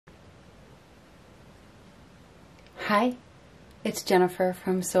Hi, it's Jennifer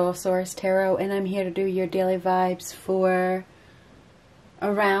from Soul Source Tarot, and I'm here to do your daily vibes for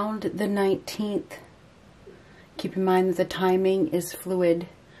around the 19th. Keep in mind that the timing is fluid.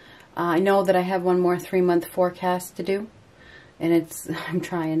 I know that I have one more 3-month forecast to do, and I'm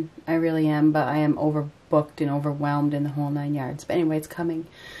trying, I really am, but I am overbooked and overwhelmed in the whole 9 yards. But anyway, it's coming.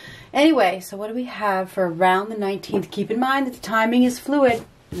 Anyway, so what do we have for around the 19th? Keep in mind that the timing is fluid.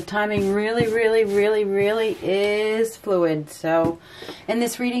 The timing really is fluid. So, and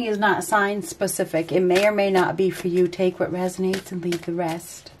this reading is not sign specific. It may or may not be for you. Take what resonates and leave the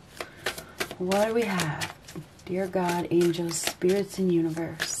rest. What do we have? Dear God, angels, spirits, and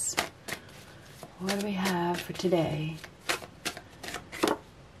universe. What do we have for today?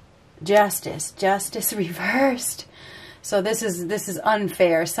 Justice. Justice reversed. So this is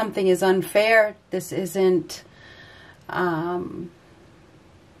unfair. Something is unfair. This isn't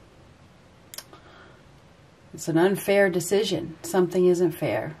it's an unfair decision. Something isn't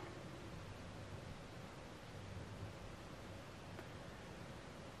fair.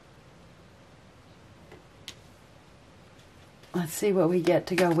 Let's see what we get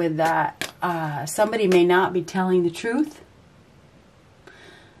to go with that. Somebody may not be telling the truth.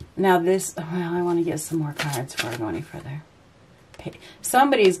 Now this, well, I want to get some more cards before I go any further.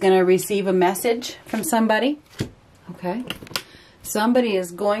 Somebody's going to receive a message from somebody. Okay. Somebody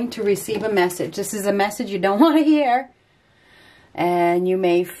is going to receive a message. This is a message you don't want to hear. And you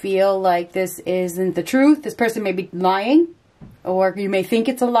may feel like this isn't the truth. This person may be lying. Or you may think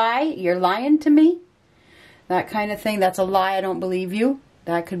it's a lie. You're lying to me. That kind of thing. That's a lie. I don't believe you.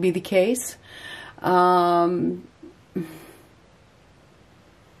 That could be the case.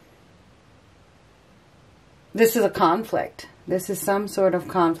 This is a conflict. This is some sort of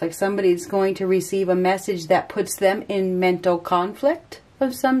conflict. Somebody's going to receive a message that puts them in mental conflict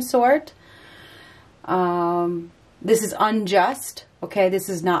of some sort. This is unjust. Okay, this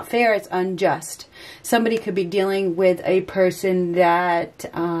is not fair. It's unjust. Somebody could be dealing with a person that,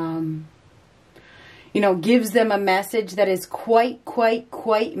 you know, gives them a message that is quite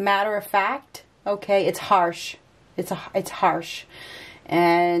matter of fact. Okay, it's harsh. It's harsh.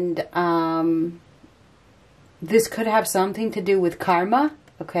 And, this could have something to do with karma,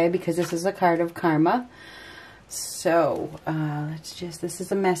 okay, because this is a card of karma. So, this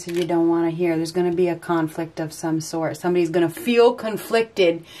is a message you don't want to hear. There's going to be a conflict of some sort. Somebody's going to feel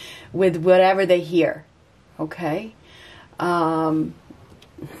conflicted with whatever they hear, okay?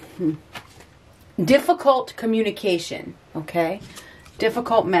 Difficult communication, okay?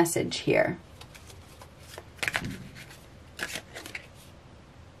 Difficult message here.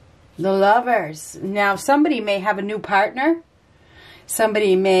 The Lovers. Now, somebody may have a new partner.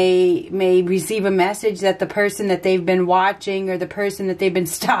 Somebody may receive a message that the person that they've been watching, or the person that they've been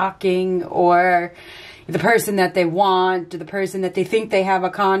stalking, or the person that they want, or the person that they think they have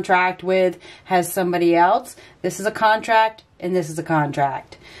a contract with has somebody else. This is a contract, and this is a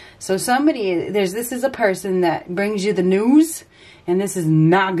contract. So this is a person that brings you the news, and this is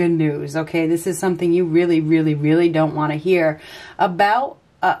not good news, okay? This is something you really don't want to hear about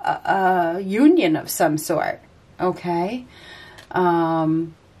a union of some sort, okay?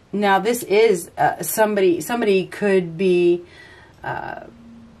 Now this is somebody could be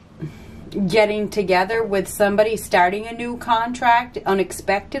getting together with somebody, starting a new contract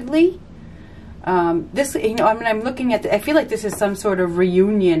unexpectedly. This, you know, I mean, I'm looking at I feel like this is some sort of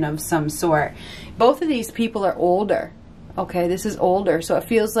reunion of some sort. Both of these people are older, okay? This is older, so it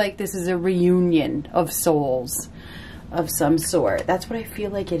feels like this is a reunion of souls of some sort. That's what I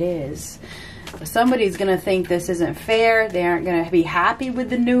feel like it is. Somebody's going to think this isn't fair. They aren't going to be happy with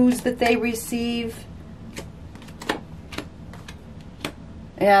the news that they receive.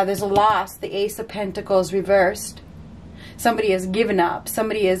 Yeah, there's a loss. The Ace of Pentacles reversed. Somebody has given up.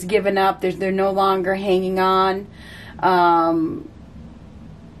 Somebody has given up. They're no longer hanging on.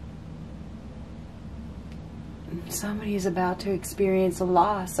 Somebody is about to experience a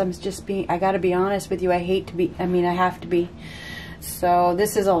loss. I got to be honest with you. I have to be. So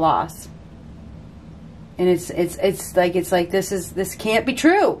this is a loss. And it's like this can't be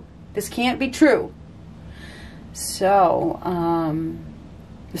true. This can't be true. So,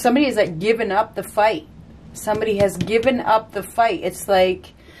 somebody has like given up the fight. Somebody has given up the fight. It's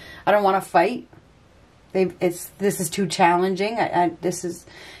like, I don't want to fight. This is too challenging. It's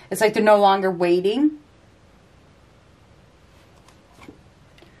like they're no longer waiting.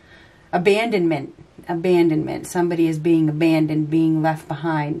 Abandonment. Abandonment. Somebody is being abandoned, being left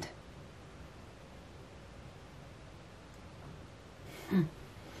behind.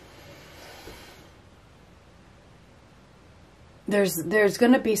 There's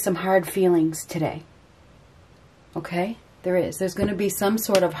going to be some hard feelings today. Okay? There is. There's going to be some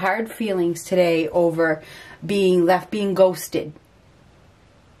sort of hard feelings today over being ghosted.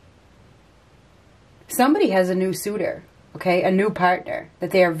 Somebody has a new suitor, okay? A new partner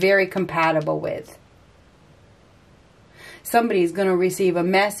that they are very compatible with. Somebody's going to receive a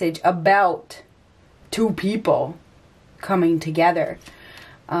message about two people coming together.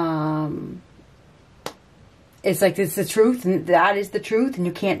 It's like, it's the truth, and that is the truth, and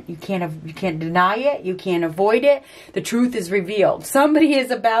you can't deny it, you can't avoid it. The truth is revealed. Somebody is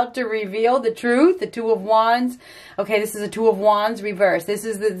about to reveal the truth. The Two of Wands. Okay, this is a Two of Wands reverse. This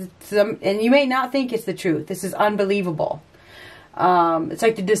is and you may not think it's the truth. This is unbelievable. It's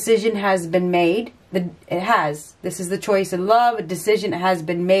like the decision has been made. It has. This is the choice in love. A decision has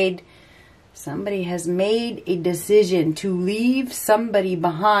been made. Somebody has made a decision to leave somebody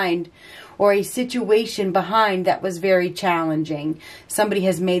behind, or a situation behind that was very challenging. Somebody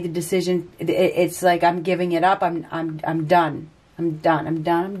has made the decision. It's like, I'm giving it up. I'm done. I'm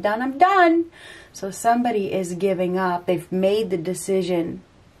done. So somebody is giving up. They've made the decision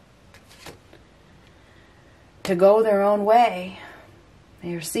to go their own way.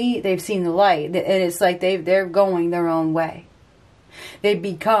 They've seen the light, and it's like they're going their own way. They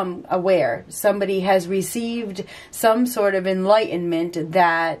become aware. Somebody has received some sort of enlightenment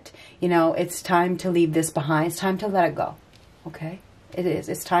that, you know, it's time to leave this behind. It's time to let it go. Okay? It is.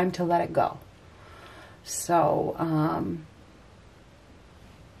 It's time to let it go. So,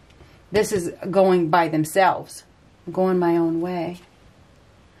 this is going by themselves. Going my own way.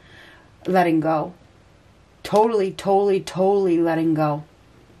 Letting go. Totally letting go.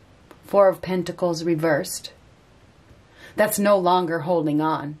 Four of Pentacles reversed. That's no longer holding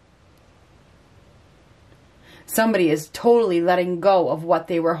on. Somebody is totally letting go of what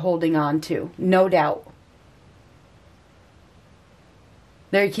they were holding on to. No doubt.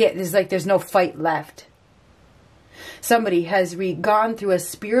 It's like there's no fight left. Somebody has gone through a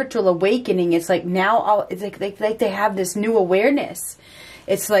spiritual awakening. It's like now, it's like they have this new awareness.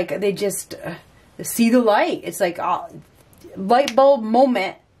 It's like they just see the light. It's like a light bulb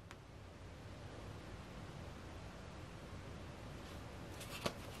moment.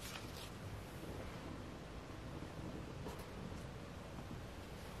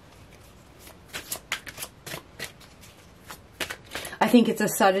 I think it's a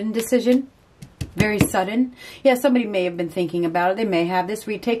sudden decision. Very sudden. Yeah, somebody may have been thinking about it. They may have this.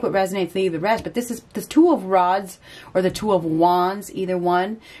 We take what resonates, leave the rest. But this is the Two of Rods or the Two of Wands, either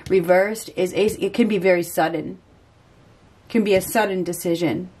one, reversed. It can be very sudden. It can be a sudden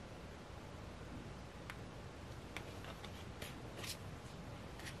decision.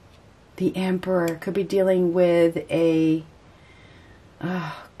 The Emperor could be dealing with a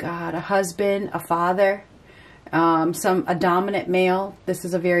husband, a father. A dominant male. This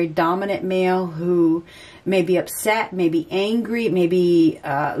is a very dominant male who may be upset, may be angry, may be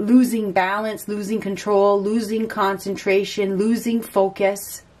losing balance, losing control, losing concentration, losing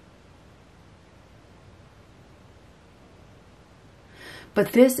focus.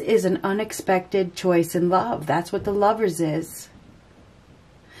 But this is an unexpected choice in love. That's what the Lovers is.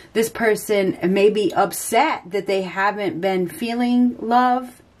 This person may be upset that they haven't been feeling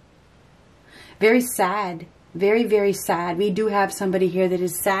love. Very sad. Very, very sad. We do have somebody here that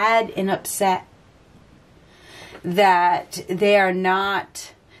is sad and upset that they are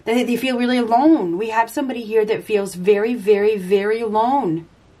not, that they feel really alone. We have somebody here that feels very, very, very alone.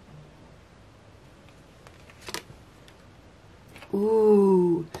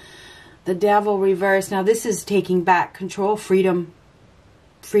 Ooh, the Devil reversed. Now this is taking back control, freedom,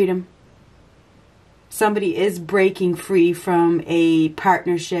 freedom. Somebody is breaking free from a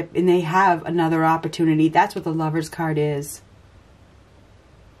partnership and they have another opportunity. That's what the Lovers card is.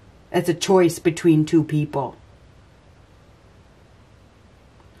 It's a choice between two people.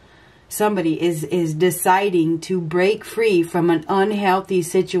 Somebody is deciding to break free from an unhealthy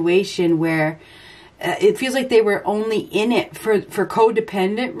situation where it feels like they were only in it for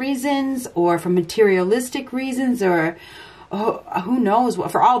codependent reasons or for materialistic reasons or who knows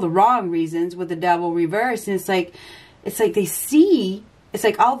what, for all the wrong reasons with the Devil reversed. And it's like they see, it's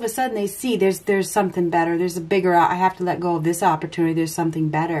like all of a sudden they see there's something better. There's a bigger, I have to let go of this opportunity. There's something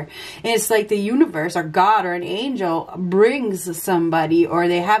better. And it's like the universe or God or an angel brings somebody, or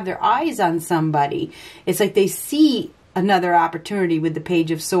they have their eyes on somebody. It's like they see another opportunity with the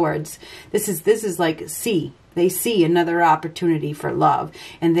Page of Swords. This is like they see another opportunity for love,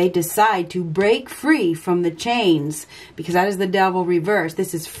 and they decide to break free from the chains, because that is the Devil reverse.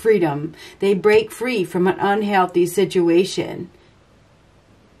 This is freedom. They break free from an unhealthy situation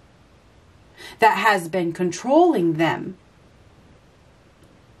that has been controlling them.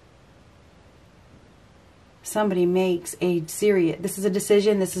 Somebody makes a serious, this is a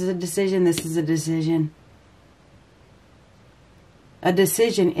decision, this is a decision, this is a decision. A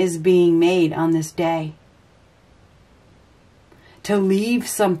decision is being made on this day. To leave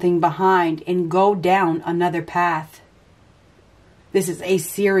something behind and go down another path. This is a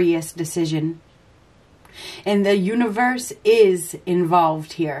serious decision. And the universe is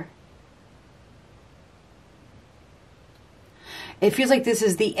involved here. It feels like this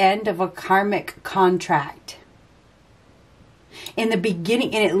is the end of a karmic contract. In the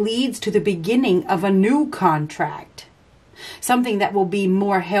beginning, and it leads to the beginning of a new contract. Something that will be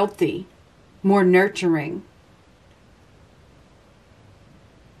more healthy, more nurturing.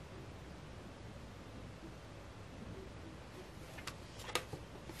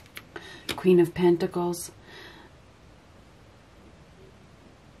 Queen of Pentacles.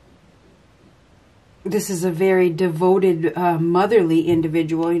 This is a very devoted, motherly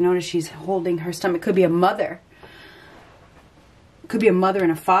individual. You notice she's holding her stomach. Could be a mother. Could be a mother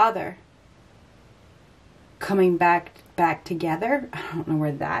and a father. Coming back together. I don't know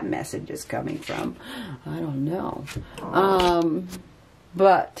where that message is coming from. I don't know.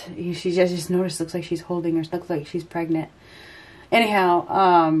 But she just noticed, looks like she's holding her, looks like she's pregnant.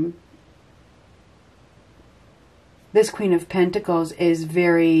 Anyhow, this Queen of Pentacles is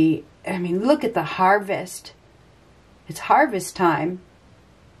very, I mean, look at the harvest. It's harvest time.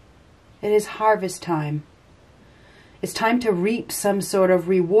 It is harvest time. It's time to reap some sort of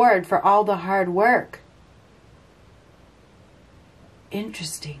reward for all the hard work.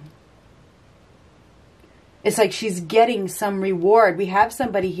 Interesting. It's like she's getting some reward. We have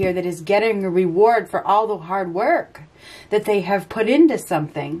somebody here that is getting a reward for all the hard work that they have put into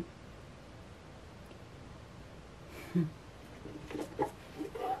something.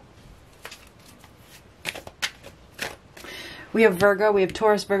 We have Virgo, we have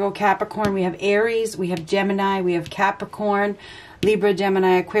Taurus, Virgo, Capricorn, we have Aries, we have Gemini, we have Capricorn, Libra,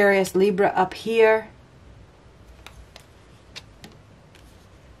 Gemini, Aquarius, Libra up here.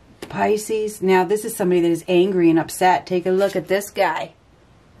 Pisces. Now this is somebody that is angry and upset. Take a look at this guy.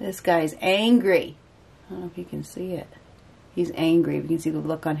 This guy is angry. I don't know if you can see it. He's angry. You can see the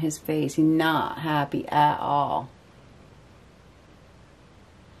look on his face. He's not happy at all.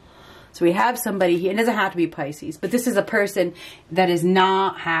 So we have somebody here. It doesn't have to be Pisces, but this is a person that is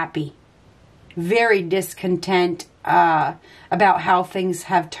not happy. Very discontent about how things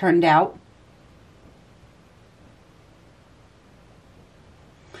have turned out.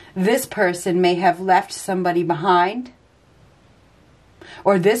 This person may have left somebody behind.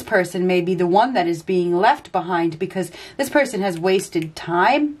 Or this person may be the one that is being left behind because this person has wasted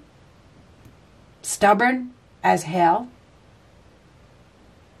time. Stubborn as hell.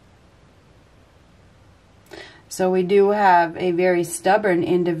 So we do have a very stubborn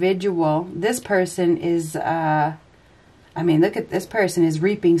individual. This person is, I mean, look at this person is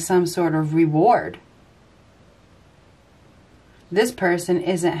reaping some sort of reward. This person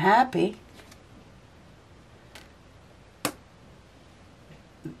isn't happy.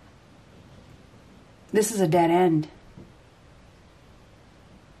 This is a dead end.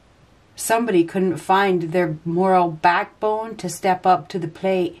 Somebody couldn't find their moral backbone to step up to the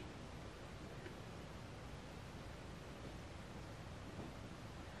plate.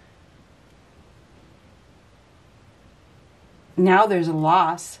 Now there's a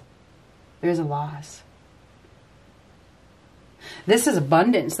loss. There's a loss. This is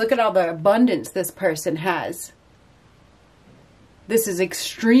abundance. Look at all the abundance this person has. This is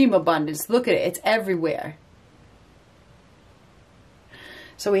extreme abundance. Look at it. It's everywhere.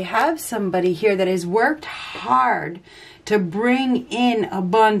 So we have somebody here that has worked hard to bring in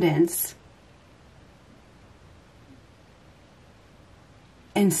abundance.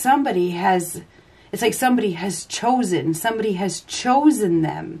 And somebody has, it's like somebody has chosen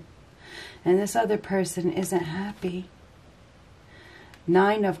them. And this other person isn't happy.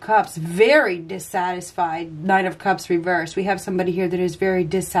 Nine of Cups, very dissatisfied. Nine of Cups reversed. We have somebody here that is very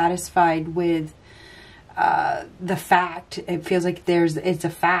dissatisfied with the fact. It feels like it's a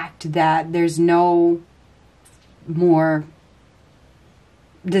fact that there's no more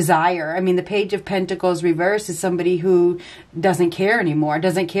desire. I mean, the Page of Pentacles reversed is somebody who doesn't care anymore.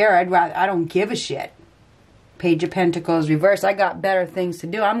 Doesn't care. I don't give a shit. Page of Pentacles reversed. I got better things to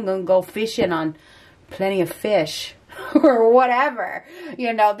do. I'm going to go fishing on plenty of fish. Or whatever.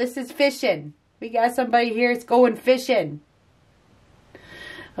 You know, this is fishing. We got somebody here that's going fishing.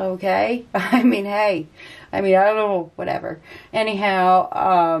 Okay? I mean, hey. I mean, I don't know. Whatever.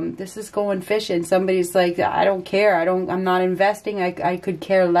 Anyhow, this is going fishing. Somebody's like, I don't care. I'm not investing. I could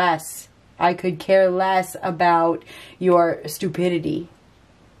care less. I could care less about your stupidity.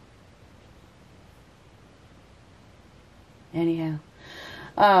 Anyhow.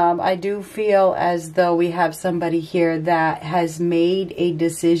 I do feel as though we have somebody here that has made a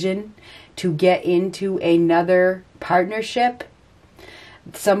decision to get into another partnership.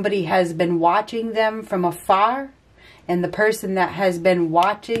 Somebody has been watching them from afar, and the person that has been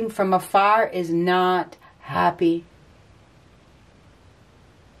watching from afar is not happy.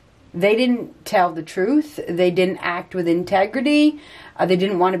 They didn't tell the truth. They didn't act with integrity. They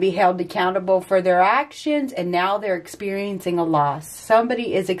didn't want to be held accountable for their actions. And now they're experiencing a loss.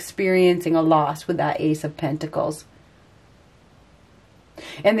 Somebody is experiencing a loss with that Ace of Pentacles.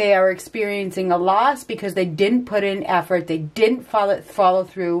 And they are experiencing a loss because they didn't put in effort. They didn't follow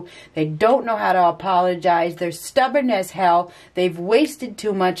through. They don't know how to apologize. They're stubborn as hell. They've wasted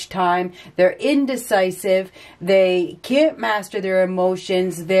too much time. They're indecisive. They can't master their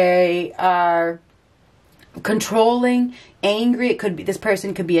emotions. They are controlling, angry. It could be, this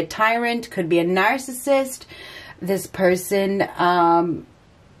person could be a tyrant, could be a narcissist. This person,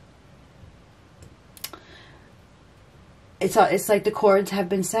 it's like the cords have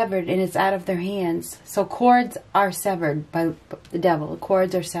been severed and it's out of their hands. So cords are severed by the devil. The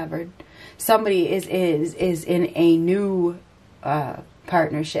cords are severed. Somebody is in a new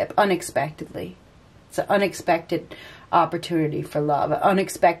partnership unexpectedly. It's an unexpected opportunity for love. An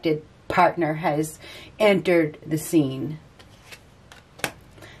unexpected partner has entered the scene.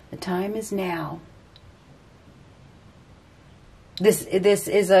 The time is now. This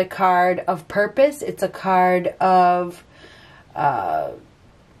is a card of purpose. It's a card of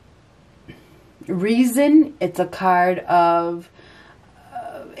reason. It's a card of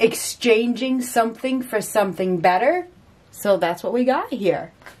exchanging something for something better. So that's what we got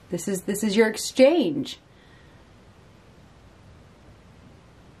here. This is your exchange.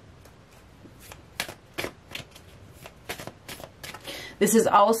 This is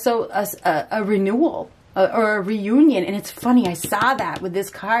also a renewal or a reunion. And it's funny, I saw that with this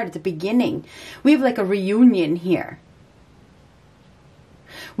card at the beginning. We have like a reunion here.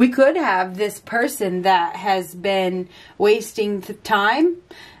 We could have this person that has been wasting time,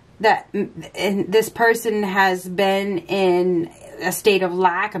 and this person has been in a state of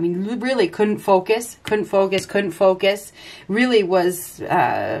lack. I mean, really couldn't focus, really was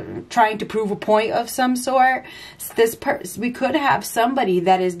trying to prove a point of some sort. We could have somebody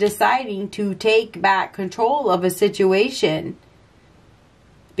that is deciding to take back control of a situation.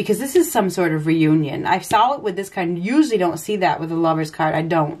 Because this is some sort of reunion. I saw it with this card. Usually don't see that with a Lover's card. I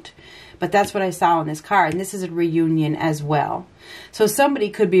don't. But that's what I saw on this card. And this is a reunion as well. So somebody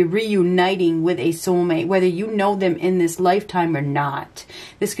could be reuniting with a soulmate, whether you know them in this lifetime or not.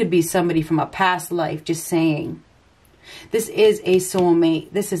 This could be somebody from a past life, just saying. This is a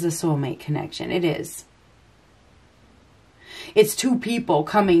soulmate. This is a soulmate connection. It is. It's two people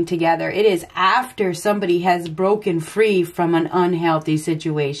coming together. It is after somebody has broken free from an unhealthy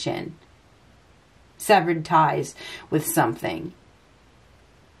situation. Severed ties with something.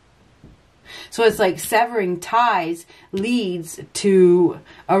 So it's like severing ties leads to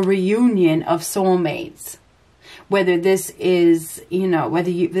a reunion of soulmates. Whether this is, you know,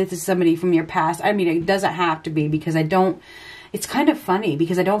 this is somebody from your past. I mean, it doesn't have to be, because I don't, it's kind of funny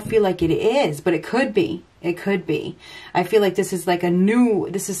because I don't feel like it is, but it could be. It could be. I feel like this is like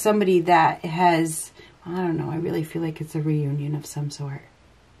this is somebody that has, I don't know, I really feel like it's a reunion of some sort.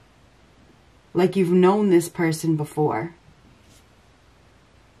 Like you've known this person before.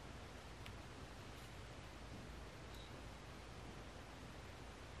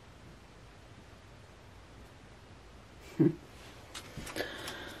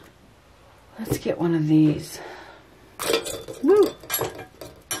 Let's get one of these. Woo!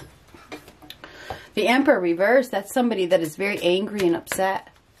 The Emperor reverse, that's somebody that is very angry and upset.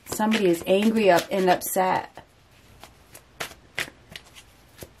 Somebody is angry and upset.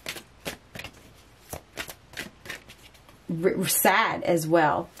 Sad as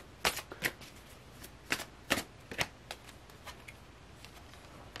well.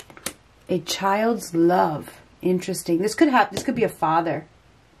 A child's love. Interesting. This could be a father.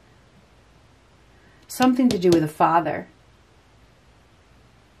 Something to do with a father.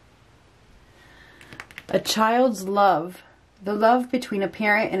 A child's love. The love between a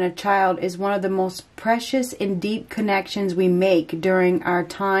parent and a child is one of the most precious and deep connections we make during our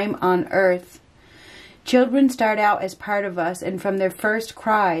time on earth. Children start out as part of us, and from their first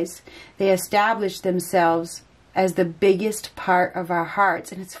cries, they establish themselves as the biggest part of our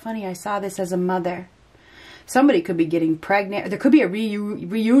hearts. And it's funny, I saw this as a mother. Somebody could be getting pregnant. There could be a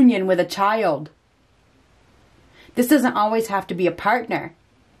reunion with a child. This doesn't always have to be a partner.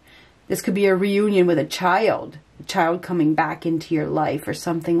 This could be a reunion with a child coming back into your life or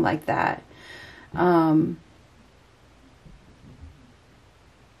something like that.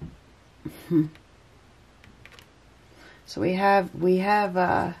 So we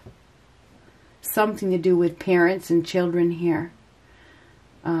have something to do with parents and children here.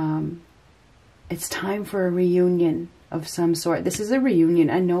 It's time for a reunion of some sort. This is a reunion.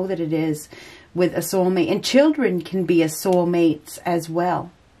 I know that it is, with a soulmate. And children can be a soulmates as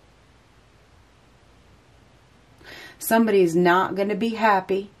well. Somebody's not going to be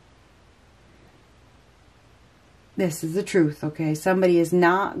happy. This is the truth, okay? Somebody is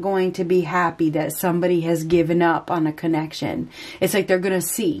not going to be happy that somebody has given up on a connection. It's like they're going to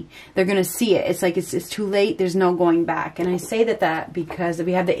see. They're going to see it. It's like it's too late. There's no going back. And I say that because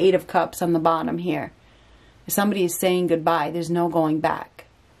we have the Eight of Cups on the bottom here. Somebody is saying goodbye. There's no going back.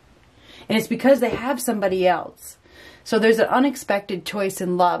 And it's because they have somebody else. So there's an unexpected choice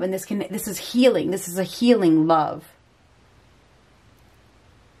in love. And this is healing. This is a healing love.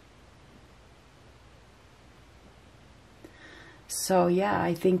 So yeah,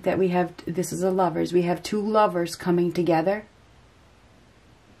 I think that this is a lovers. We have two lovers coming together.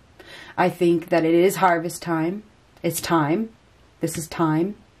 I think that it is harvest time. It's time. This is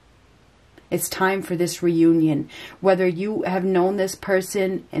time. It's time for this reunion. Whether you have known this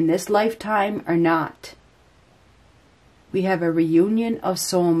person in this lifetime or not. We have a reunion of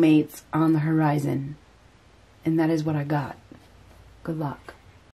soulmates on the horizon. And that is what I got. Good luck.